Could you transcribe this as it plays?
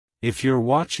If you're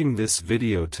watching this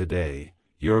video today,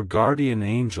 your guardian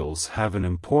angels have an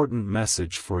important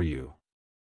message for you.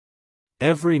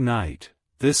 Every night,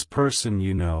 this person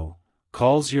you know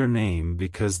calls your name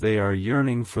because they are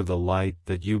yearning for the light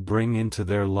that you bring into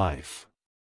their life.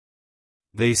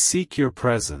 They seek your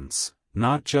presence,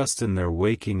 not just in their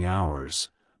waking hours,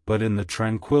 but in the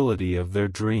tranquility of their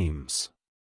dreams.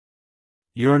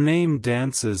 Your name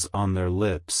dances on their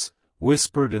lips,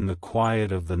 whispered in the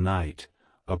quiet of the night,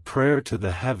 a prayer to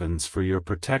the heavens for your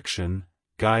protection,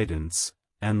 guidance,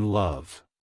 and love.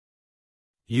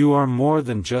 You are more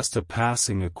than just a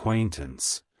passing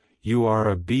acquaintance. You are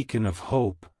a beacon of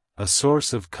hope, a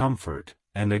source of comfort,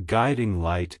 and a guiding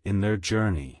light in their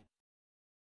journey.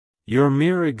 Your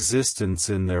mere existence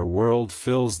in their world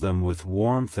fills them with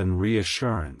warmth and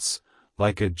reassurance,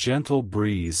 like a gentle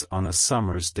breeze on a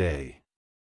summer's day.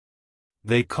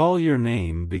 They call your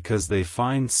name because they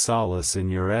find solace in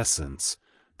your essence,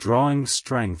 drawing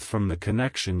strength from the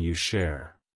connection you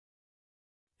share.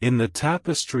 In the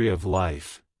tapestry of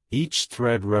life, each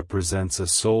thread represents a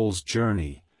soul's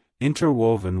journey,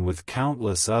 interwoven with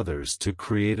countless others to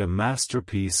create a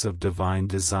masterpiece of divine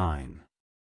design.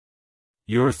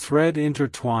 Your thread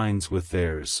intertwines with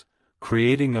theirs,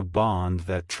 creating a bond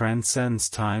that transcends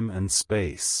time and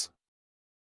space.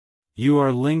 You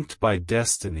are linked by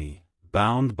destiny,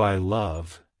 bound by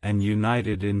love, and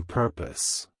united in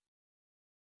purpose.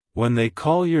 When they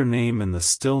call your name in the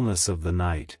stillness of the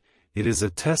night, it is a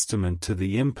testament to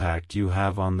the impact you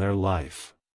have on their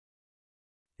life.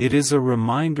 It is a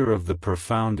reminder of the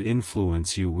profound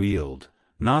influence you wield,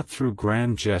 not through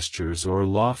grand gestures or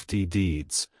lofty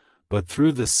deeds, but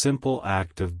through the simple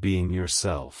act of being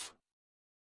yourself.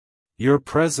 Your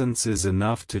presence is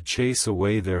enough to chase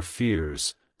away their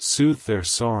fears, soothe their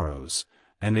sorrows,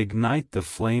 and ignite the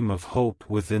flame of hope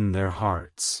within their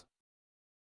hearts.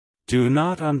 Do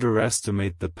not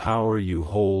underestimate the power you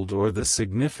hold or the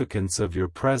significance of your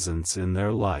presence in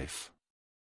their life.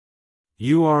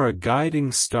 You are a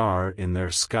guiding star in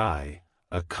their sky,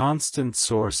 a constant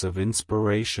source of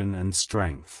inspiration and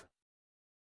strength.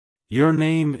 Your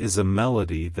name is a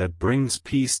melody that brings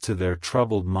peace to their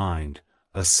troubled mind,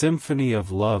 a symphony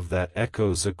of love that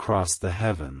echoes across the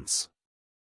heavens.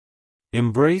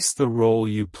 Embrace the role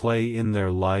you play in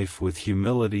their life with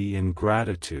humility and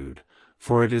gratitude,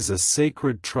 for it is a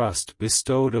sacred trust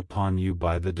bestowed upon you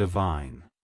by the divine.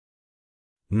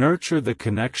 Nurture the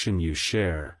connection you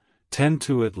share, tend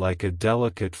to it like a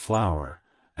delicate flower,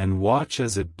 and watch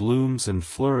as it blooms and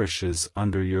flourishes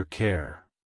under your care.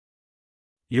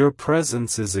 Your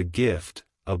presence is a gift,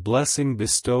 a blessing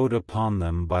bestowed upon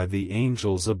them by the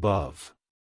angels above.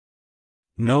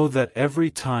 Know that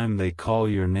every time they call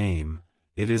your name,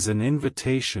 it is an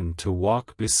invitation to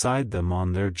walk beside them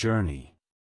on their journey.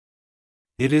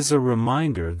 It is a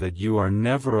reminder that you are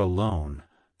never alone,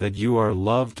 that you are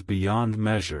loved beyond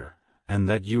measure, and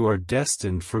that you are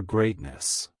destined for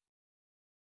greatness.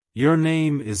 Your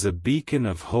name is a beacon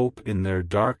of hope in their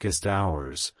darkest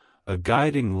hours, a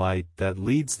guiding light that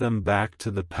leads them back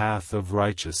to the path of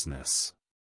righteousness.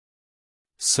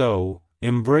 So,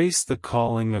 embrace the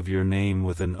calling of your name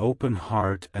with an open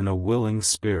heart and a willing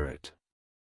spirit.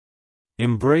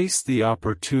 Embrace the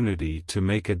opportunity to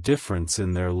make a difference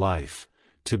in their life,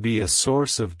 to be a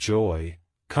source of joy,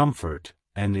 comfort,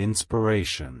 and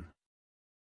inspiration.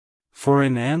 For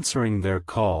in answering their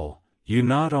call, you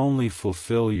not only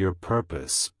fulfill your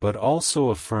purpose but also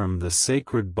affirm the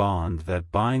sacred bond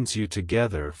that binds you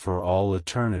together for all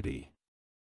eternity.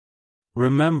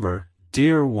 Remember,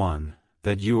 dear one,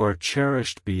 that you are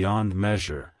cherished beyond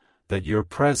measure, that your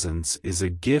presence is a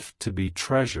gift to be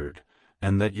treasured,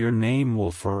 and that your name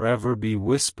will forever be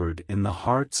whispered in the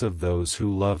hearts of those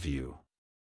who love you.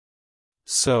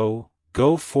 So,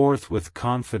 go forth with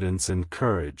confidence and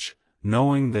courage,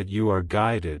 knowing that you are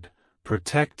guided,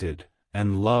 protected,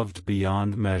 and loved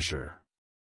beyond measure.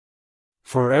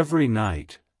 For every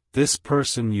night, this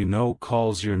person you know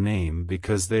calls your name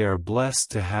because they are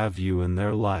blessed to have you in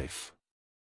their life.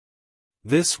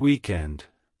 This weekend,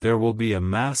 there will be a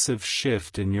massive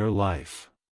shift in your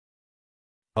life.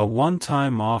 A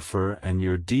one-time offer and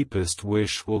your deepest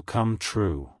wish will come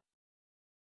true.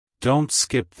 Don't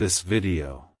skip this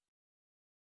video.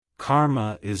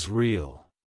 Karma is real.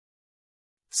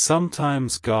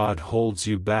 Sometimes God holds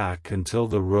you back until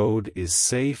the road is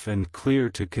safe and clear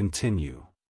to continue.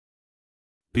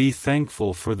 Be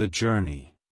thankful for the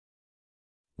journey.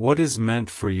 What is meant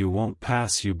for you won't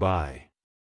pass you by.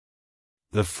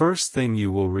 The first thing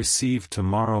you will receive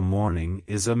tomorrow morning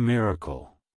is a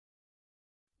miracle.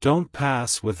 Don't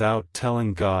pass without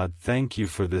telling God thank you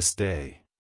for this day.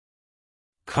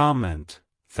 Comment,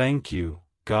 thank you,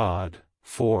 God.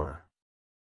 4.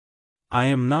 I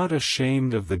am not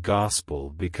ashamed of the gospel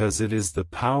because it is the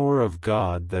power of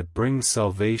God that brings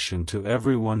salvation to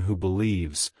everyone who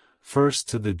believes, first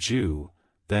to the Jew,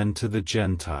 then to the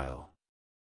Gentile.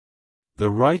 The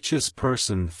righteous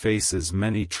person faces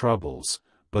many troubles,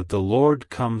 but the Lord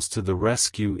comes to the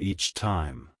rescue each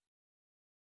time.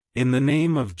 In the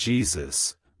name of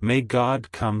Jesus, may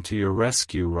God come to your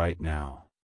rescue right now.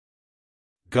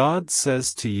 God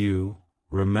says to you,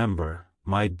 remember,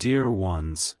 my dear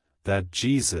ones, that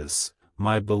Jesus,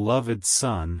 my beloved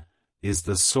Son, is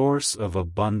the source of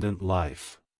abundant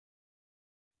life.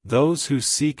 Those who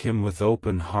seek Him with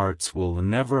open hearts will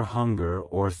never hunger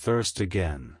or thirst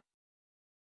again.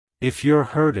 If you're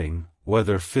hurting,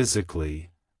 whether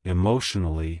physically,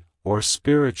 emotionally, or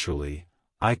spiritually,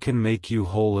 I can make you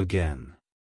whole again.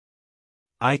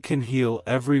 I can heal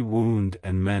every wound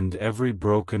and mend every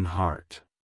broken heart.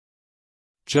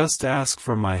 Just ask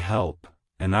for my help,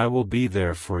 and I will be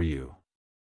there for you.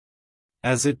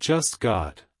 As it just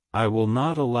got, I will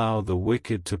not allow the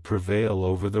wicked to prevail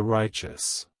over the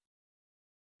righteous.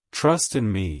 Trust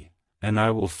in me, and I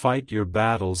will fight your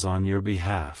battles on your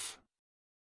behalf.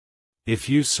 If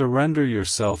you surrender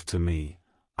yourself to me,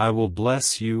 I will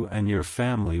bless you and your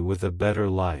family with a better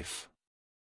life.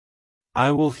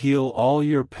 I will heal all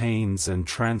your pains and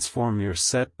transform your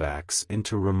setbacks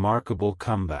into remarkable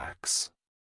comebacks.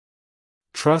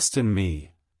 Trust in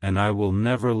me, and I will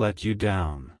never let you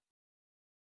down.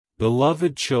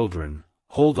 Beloved children,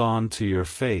 hold on to your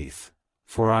faith,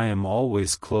 for I am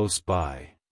always close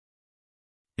by.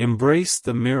 Embrace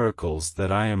the miracles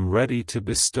that I am ready to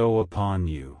bestow upon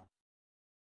you.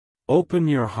 Open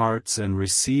your hearts and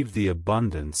receive the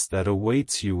abundance that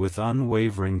awaits you with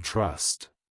unwavering trust.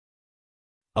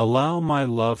 Allow my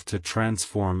love to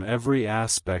transform every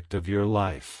aspect of your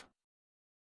life.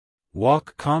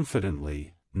 Walk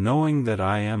confidently, knowing that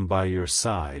I am by your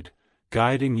side,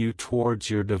 guiding you towards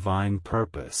your divine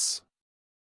purpose.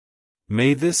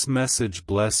 May this message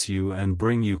bless you and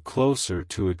bring you closer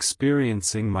to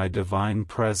experiencing my divine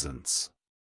presence.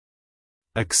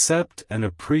 Accept and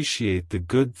appreciate the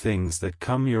good things that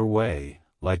come your way,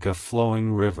 like a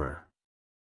flowing river.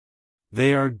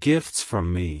 They are gifts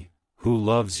from me, who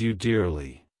loves you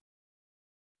dearly.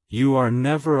 You are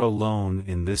never alone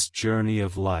in this journey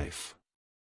of life.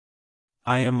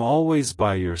 I am always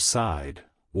by your side,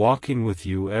 walking with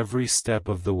you every step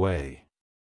of the way.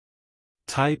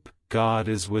 Type, God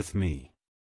is with me.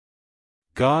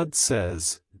 God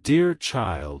says, dear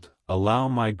child, allow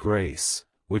my grace,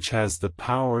 which has the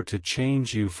power to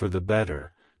change you for the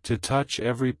better, to touch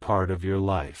every part of your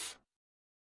life.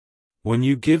 When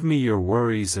you give me your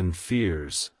worries and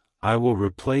fears, I will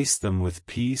replace them with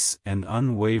peace and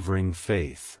unwavering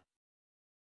faith.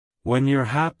 When you're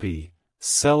happy,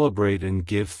 celebrate and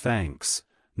give thanks,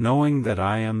 knowing that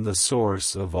I am the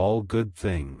source of all good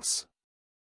things.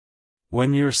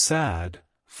 When you're sad,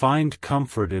 find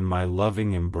comfort in my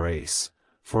loving embrace,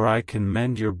 for I can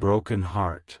mend your broken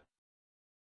heart.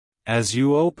 As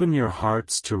you open your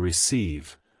hearts to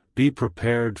receive, be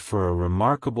prepared for a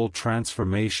remarkable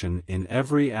transformation in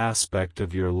every aspect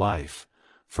of your life,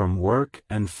 from work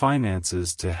and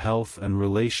finances to health and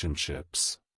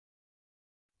relationships.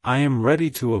 I am ready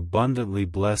to abundantly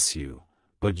bless you,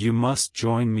 but you must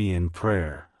join me in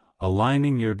prayer,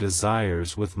 aligning your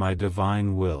desires with my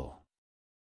divine will.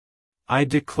 I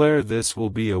declare this will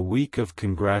be a week of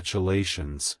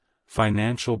congratulations,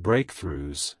 financial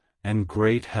breakthroughs, and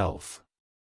great health.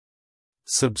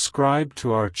 Subscribe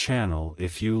to our channel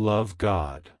if you love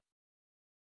God.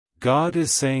 God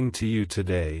is saying to you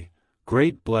today,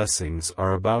 great blessings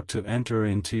are about to enter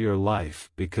into your life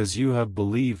because you have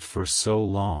believed for so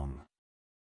long.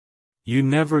 You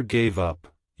never gave up,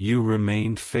 you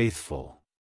remained faithful.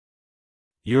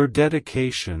 Your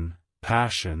dedication,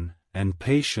 passion, and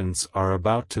patience are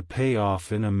about to pay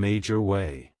off in a major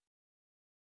way.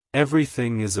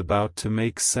 Everything is about to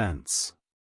make sense.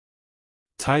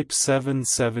 Type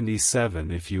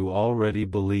 777 if you already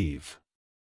believe.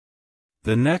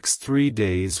 The next 3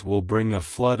 days will bring a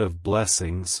flood of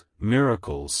blessings,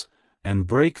 miracles, and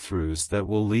breakthroughs that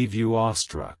will leave you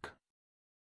awestruck.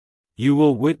 You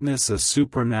will witness a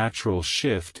supernatural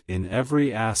shift in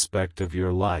every aspect of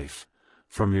your life,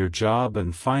 from your job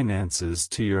and finances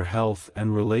to your health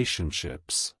and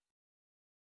relationships.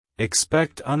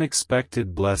 Expect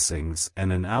unexpected blessings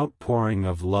and an outpouring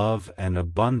of love and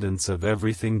abundance of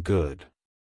everything good.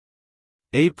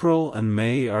 April and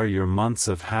May are your months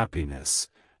of happiness,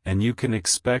 and you can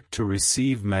expect to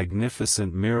receive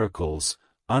magnificent miracles,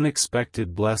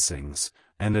 unexpected blessings,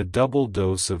 and a double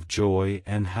dose of joy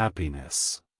and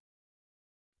happiness.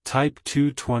 Type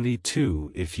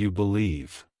 222 if you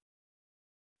believe.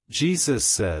 Jesus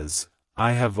says,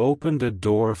 I have opened a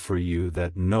door for you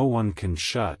that no one can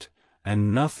shut,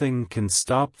 and nothing can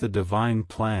stop the divine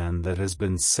plan that has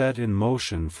been set in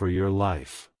motion for your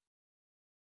life.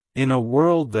 In a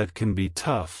world that can be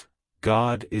tough,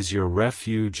 God is your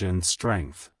refuge and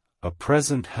strength, a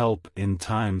present help in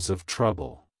times of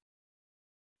trouble.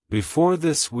 Before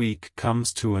this week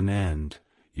comes to an end,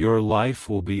 your life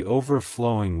will be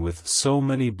overflowing with so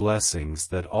many blessings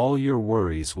that all your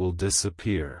worries will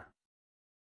disappear.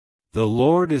 The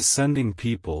Lord is sending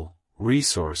people,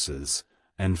 resources,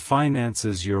 and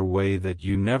finances your way that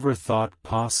you never thought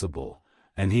possible,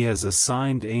 and He has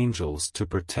assigned angels to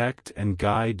protect and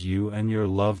guide you and your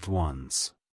loved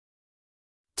ones.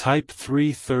 Type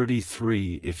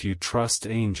 333 if you trust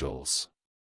angels.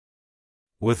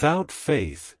 Without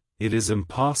faith, it is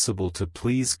impossible to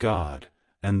please God,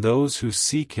 and those who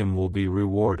seek Him will be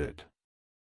rewarded.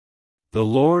 The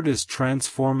Lord is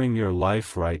transforming your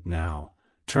life right now,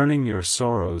 turning your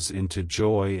sorrows into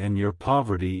joy and your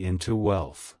poverty into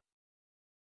wealth.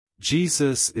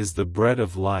 Jesus is the bread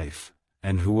of life,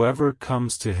 and whoever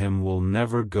comes to Him will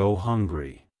never go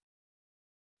hungry.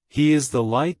 He is the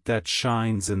light that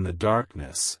shines in the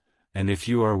darkness, and if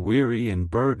you are weary and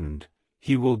burdened,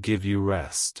 He will give you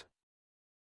rest.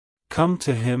 Come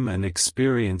to Him and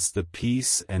experience the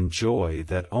peace and joy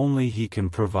that only He can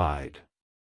provide.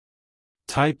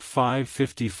 Type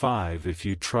 555 if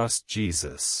you trust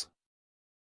Jesus.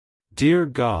 Dear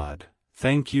God,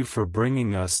 thank you for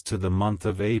bringing us to the month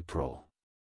of April.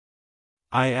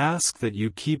 I ask that you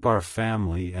keep our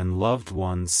family and loved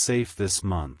ones safe this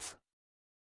month.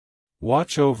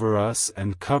 Watch over us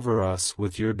and cover us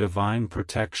with your divine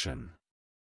protection.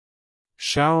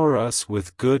 Shower us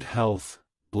with good health,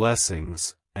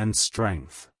 blessings, and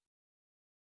strength.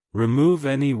 Remove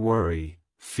any worry,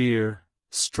 fear,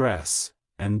 stress,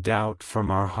 and doubt from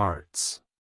our hearts.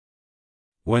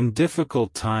 When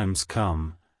difficult times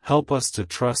come, help us to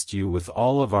trust you with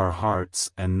all of our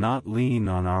hearts and not lean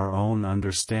on our own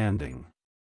understanding.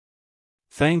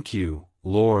 Thank you,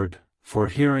 Lord, for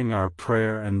hearing our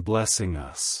prayer and blessing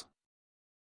us.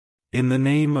 In the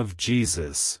name of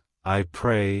Jesus, I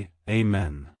pray,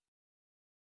 Amen.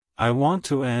 I want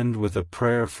to end with a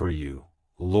prayer for you,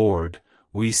 Lord.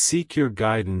 We seek your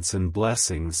guidance and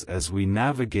blessings as we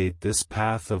navigate this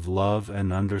path of love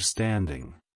and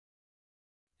understanding.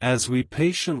 As we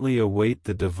patiently await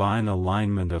the divine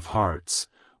alignment of hearts,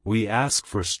 we ask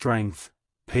for strength,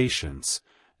 patience,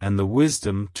 and the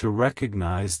wisdom to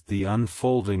recognize the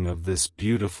unfolding of this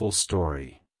beautiful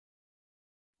story.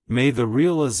 May the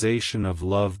realization of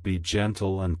love be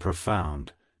gentle and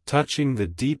profound, touching the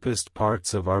deepest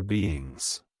parts of our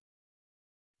beings.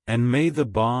 And may the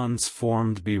bonds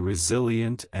formed be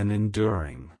resilient and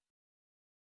enduring.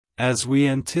 As we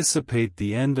anticipate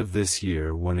the end of this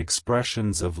year when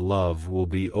expressions of love will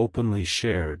be openly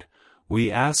shared,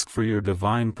 we ask for your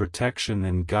divine protection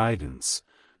and guidance,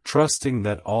 trusting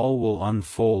that all will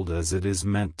unfold as it is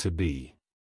meant to be.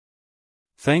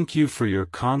 Thank you for your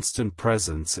constant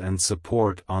presence and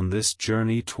support on this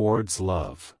journey towards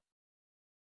love.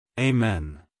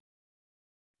 Amen.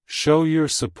 Show your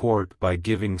support by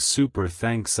giving super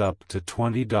thanks up to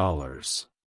 $20.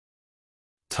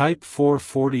 Type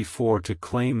 444 to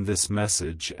claim this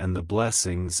message and the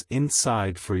blessings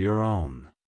inside for your own.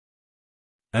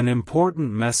 An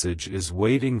important message is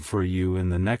waiting for you in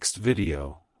the next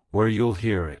video, where you'll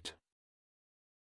hear it.